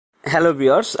Hello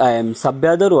viewers, I am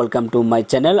সাব্বিয়াদহর। Welcome to my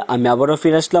channel. আমি আবারও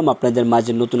ফিরে আসলাম আপনাদের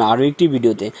মাঝে নতুন আরও একটি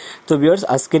ভিডিওতে। তো ভিউয়ার্স,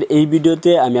 আজকের এই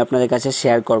ভিডিওতে আমি আপনাদের কাছে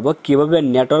শেয়ার করব কিভাবে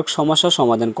নেটওয়ার্ক সমস্যার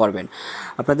সমাধান করবেন।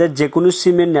 আপনাদের যে কোনো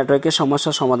সিমের নেটওয়ার্কের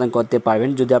সমস্যার সমাধান করতে পারবেন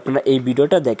যদি আপনারা এই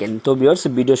ভিডিওটা দেখেন। তো ভিউয়ার্স,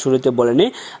 ভিডিও শুরুতে বলে নিই,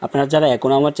 আপনারা যারা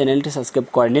এখনও আমার চ্যানেলটি সাবস্ক্রাইব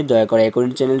করেননি দয়া করে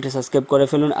এখনই চ্যানেলটি সাবস্ক্রাইব করে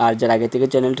ফেলুন। আর যারা আগে থেকে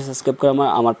চ্যানেলটি সাবস্ক্রাইব করে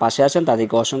আমার পাশে আছেন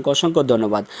তাদেরকে অসংখ্য অসংখ্য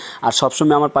ধন্যবাদ। আর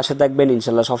সবসময় আমার পাশে থাকবেন,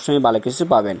 ইনশাল্লাহ সবসময় ভালো কিছু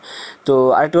পাবেন। তো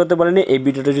আরেকটা কথা বলেন, এই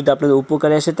ভিডিওটা যদি আপনাদের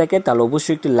উপকারে এসে থাকে তাহলে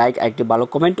অবশ্যই একটি লাইক আর একটি ভালো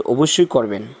কমেন্ট অবশ্যই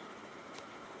করবেন।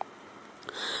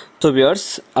 তো ভিউয়ার্স,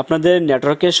 আপনাদের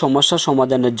নেটওয়ার্কের সমস্যা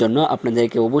সমাধানের জন্য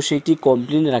আপনাদেরকে অবশ্যই একটি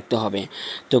কমপ্লেইন রাখতে হবে।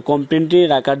 তো কমপ্লেইনটি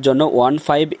রাখার জন্য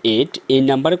 158 এই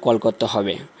নাম্বারে কল করতে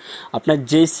হবে। আপনার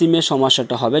যে সিমের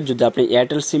সমস্যাটা হবে, যদি আপনি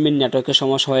এয়ারটেল সিমের নেটওয়ার্কের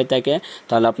সমস্যা হয়ে থাকে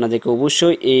তাহলে আপনাদেরকে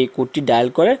অবশ্যই এই কোডটি ডায়াল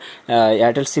করে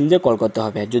এয়ারটেল সিম দিয়ে কল করতে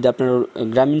হবে। যদি আপনার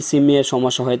গ্রামীণ সিমের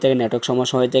সমস্যা হয়ে থাকে, নেটওয়ার্ক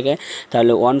সমস্যা হয়ে থাকে,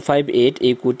 তাহলে 158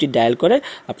 এই কোডটি ডায়াল করে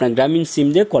আপনার গ্রামীণ সিম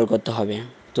দিয়ে কল করতে হবে।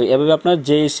 তো এভাবে আপনার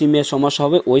যে সিমের সমস্যা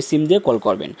হবে ওই সিম দিয়ে কল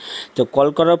করবেন। তো কল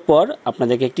করার পর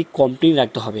আপনাদেরকে একটি কমপ্লেইন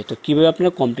রাখতে হবে। তো কীভাবে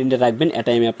আপনারা কমপ্লেইনটা রাখবেন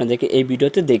এটাই আমি আপনাদেরকে এই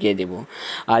ভিডিওতে দেখিয়ে দেবো।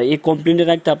 আর এই কমপ্লেইনটা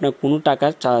রাখতে আপনার কোনো টাকা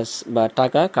চার্জ বা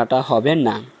টাকা কাটা হবে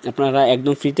না, আপনারা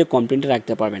একদম ফ্রিতে কমপ্লেইনটা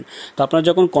রাখতে পারবেন। তো আপনারা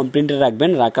যখন কমপ্লেইনটা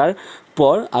রাখবেন, রাখার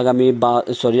পর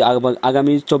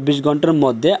আগামী 24 ঘন্টার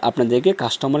মধ্যে আপনাদেরকে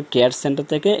কাস্টমার কেয়ার সেন্টার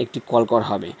থেকে একটি কল করা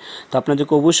হবে। তো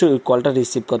আপনাদেরকে অবশ্যই ওই কলটা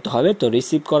রিসিভ করতে হবে। তো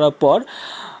রিসিভ করার পর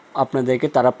আপনাদেরকে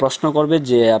তারা প্রশ্ন করবে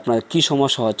যে আপনার কি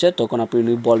সমস্যা হচ্ছে। তখন আপনি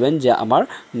বলবেন যে আমার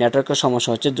নেটওয়ার্কের সমস্যা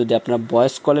হচ্ছে। যদি আপনার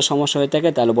ভয়েস কলের সমস্যা হয়ে থাকে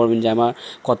তাহলে বলবেন যে আমার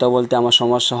কথা বলতে আমার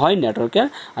সমস্যা হয় নেটওয়ার্কের।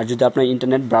 আর যদি আপনার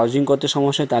ইন্টারনেট ব্রাউজিং করতে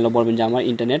সমস্যা হয় তাহলে বলবেন যে আমার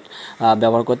ইন্টারনেট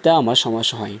ব্যবহার করতে আমার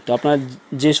সমস্যা হয়। তো আপনার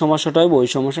যে সমস্যাটা হবে ওই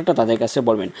সমস্যাটা তাদের কাছে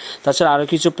বলবেন। তাছাড়া আরও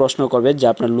কিছু প্রশ্ন করবে যে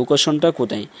আপনার লোকেশনটা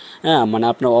কোথায়, মানে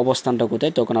আপনার অবস্থানটা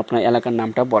কোথায়, তখন আপনার এলাকার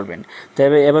নামটা বলবেন। তো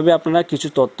এভাবে আপনারা কিছু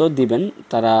তথ্য দিবেন,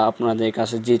 তারা আপনাদের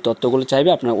কাছে যে তথ্যগুলো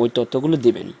চাইবে আপনার ওই তথ্যগুলো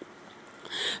দিবেন।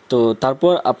 তো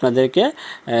তারপর আপনাদেরকে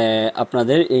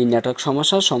আপনাদের এই নেটওয়ার্ক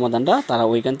সমস্যার সমাধানটা তারা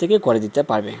ওইখান থেকে করে দিতে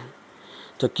পারবে।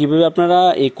 তো কীভাবে আপনারা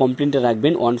এই কমপ্লেইনটা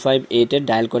রাখবেন 158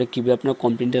 ডায়াল করে কীভাবে আপনারা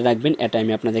কমপ্লেইনটা রাখবেন এটা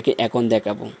আমি আপনাদেরকে এখন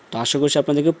দেখাবো। তো আশা করছি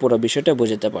আপনাদেরকে পুরো বিষয়টা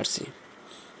বোঝাতে পারছি।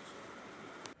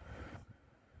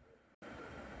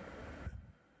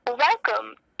 Welcome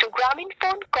to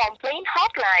Grameenphone Complaint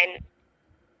Hotline.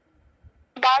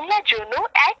 বাংলার জন্য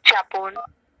 1 চাপুন,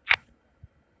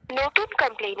 নতুন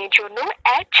কমপ্লেইনের জন্য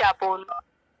 1 চাপুন,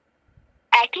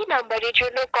 একই নম্বরের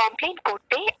জন্য কমপ্লেইন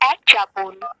করতে 1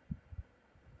 চাপুন,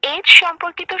 এজ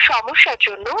সম্পর্কিত সমস্যার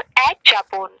জন্য 1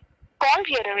 চাপুন, কল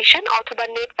জেনারেশন অথবা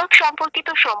নেটওয়ার্ক সম্পর্কিত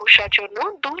সমস্যার জন্য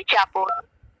 2 চাপুন,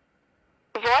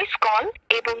 ভয়েস কল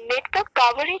এবং নেটওয়ার্ক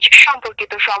কভারেজ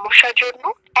সম্পর্কিত সমস্যার জন্য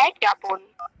 1 চাপুন,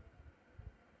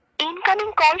 ইনকামিং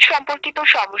কল সম্পর্কিত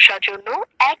সমস্যার জন্য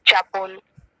 1 চাপুন,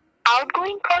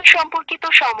 আউটগোয়িং কল সম্পর্কিত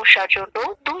সমস্যার জন্য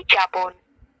 2 চাপুন,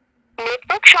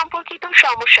 নেটওয়ার্ক সম্পর্কিত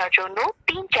সমস্যার জন্য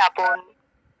 3 চাপুন।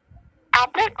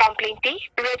 আপনার কমপ্লেইনটি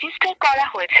রেজিস্টার করা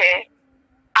হয়েছে।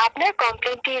 আপনার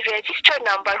কমপ্লেইনটির রেজিস্টার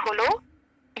নাম্বার হলো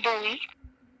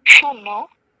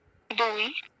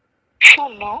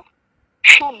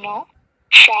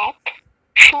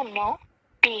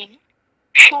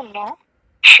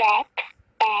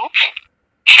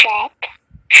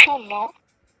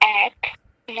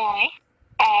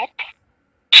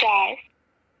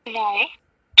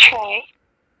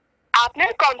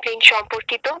আপনার কমপ্লেইন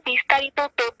সম্পর্কিত বিস্তারিত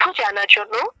তথ্য জানার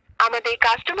জন্য আমাদের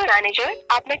কাস্টমার ম্যানেজার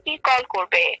আপনাকে কল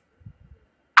করবে।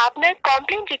 আপনার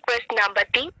কমপ্লেইন রিকোয়েস্ট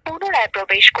নাম্বারটি পুনরায়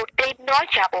প্রবেশ করতে 9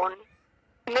 চাপুন,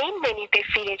 মেইন মেনুতে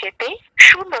ফিরে যেতে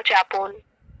 0 চাপুন,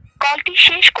 কলটি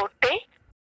শেষ করতে